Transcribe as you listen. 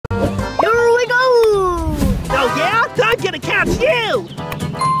gonna catch you!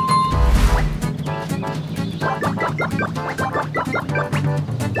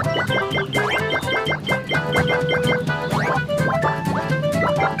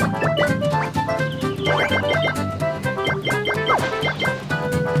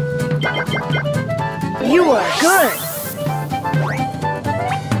 You are good!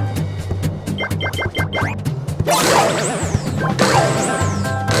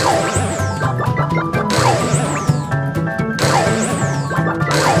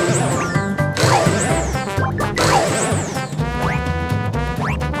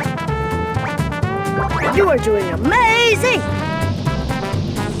 You are doing amazing!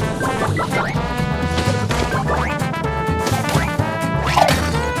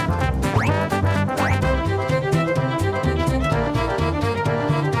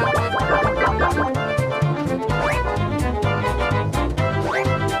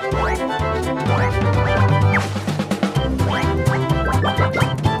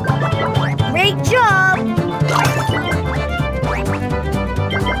 Great job!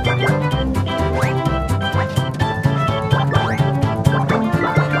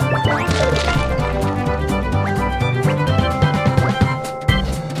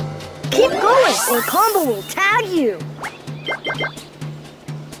 Keep going, or Combo will tag you.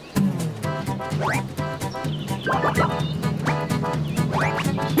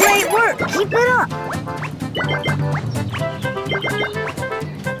 Great work! Keep it up!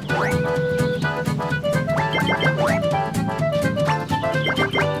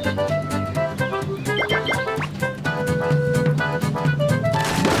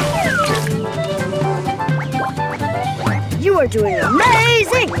 You are doing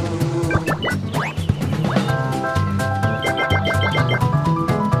amazing!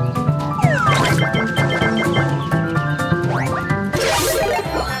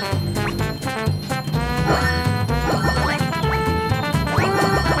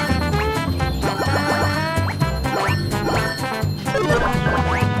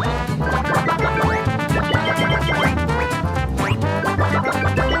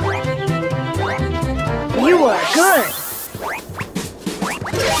 You are good!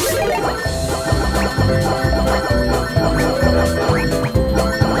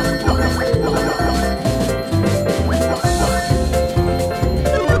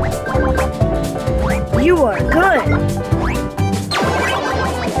 You are good!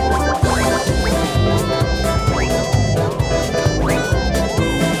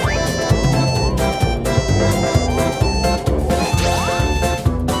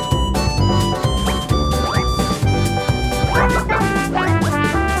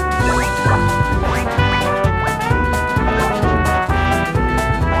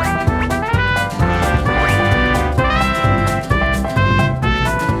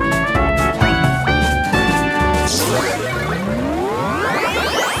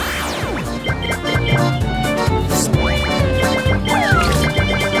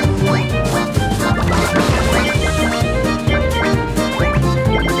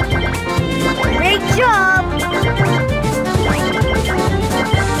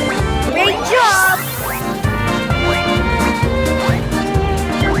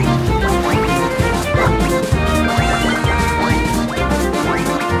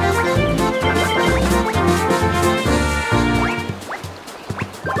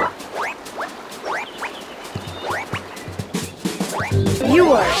 You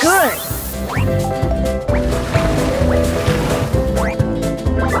are good!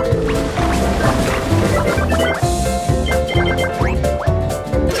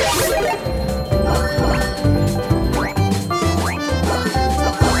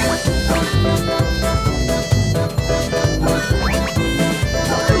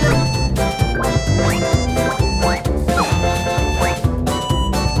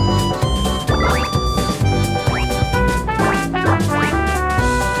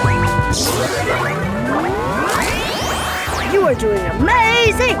 You are doing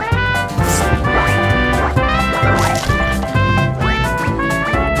amazing!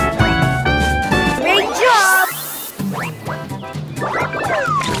 Great job!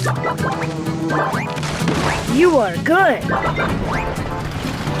 You are good!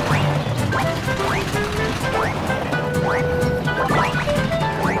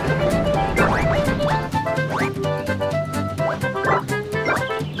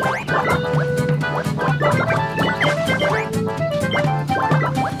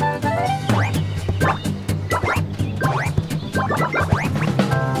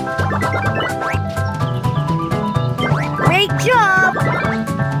 Great job!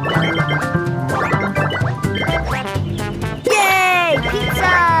 Yay!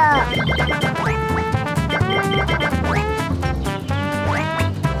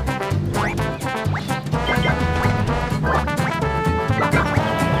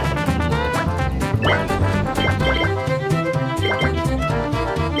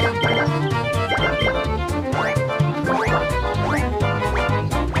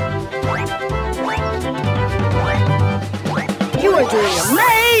 doing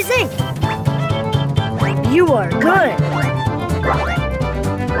amazing! You are good!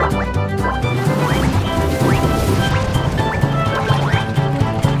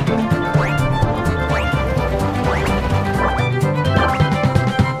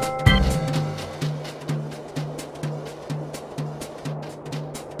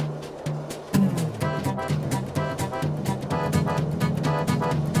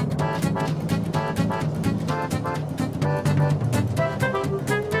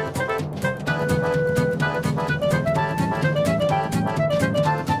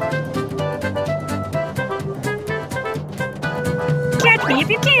 Catch me if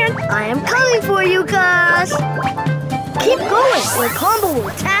you can. I am coming for you, Gus! Keep going, or Combo will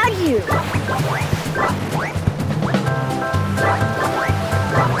tag you!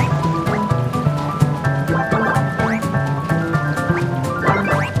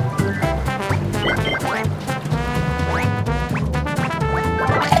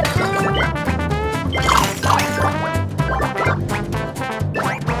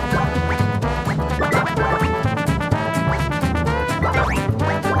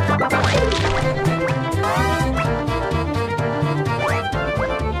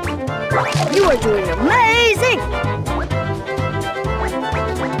 You are doing amazing!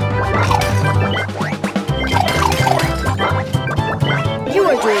 You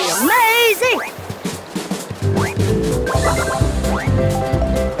are doing amazing!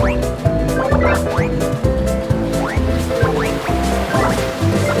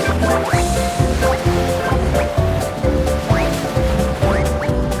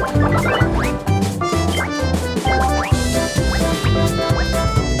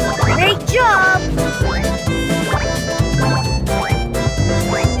 Great job!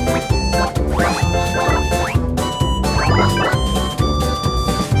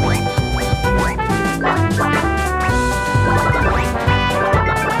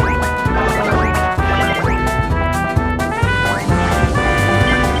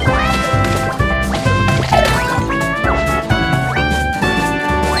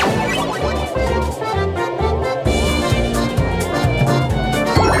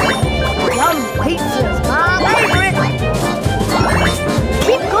 Yum pizza's my favorite!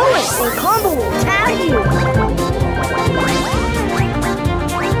 Keep going, or Combo will tag you!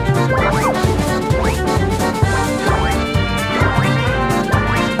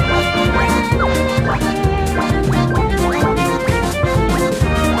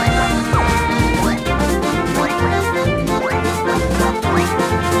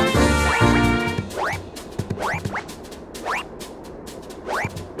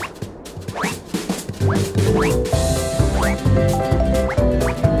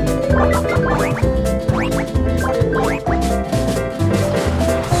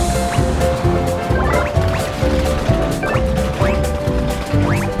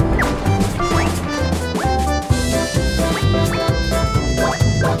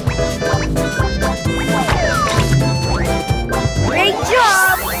 Great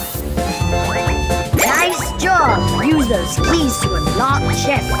job! Nice job! Use those keys to unlock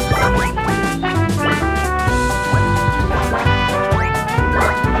chests.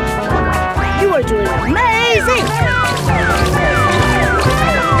 You are doing amazing!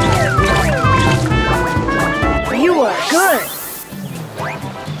 You are good!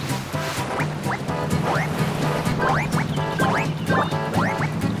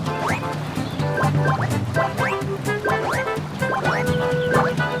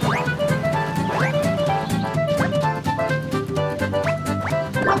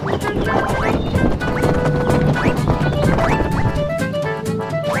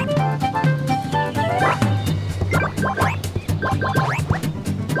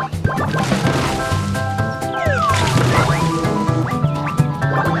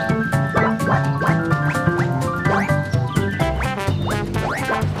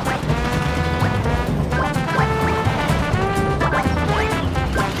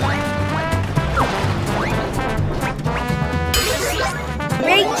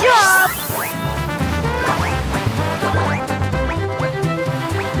 Great job!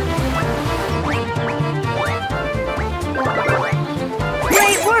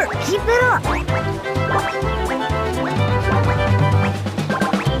 Great work! Keep it up!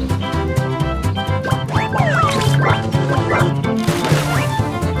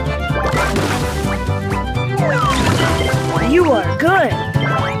 You are good!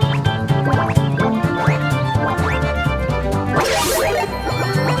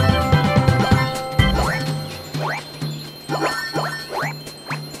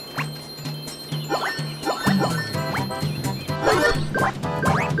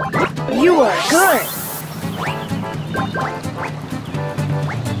 You are good!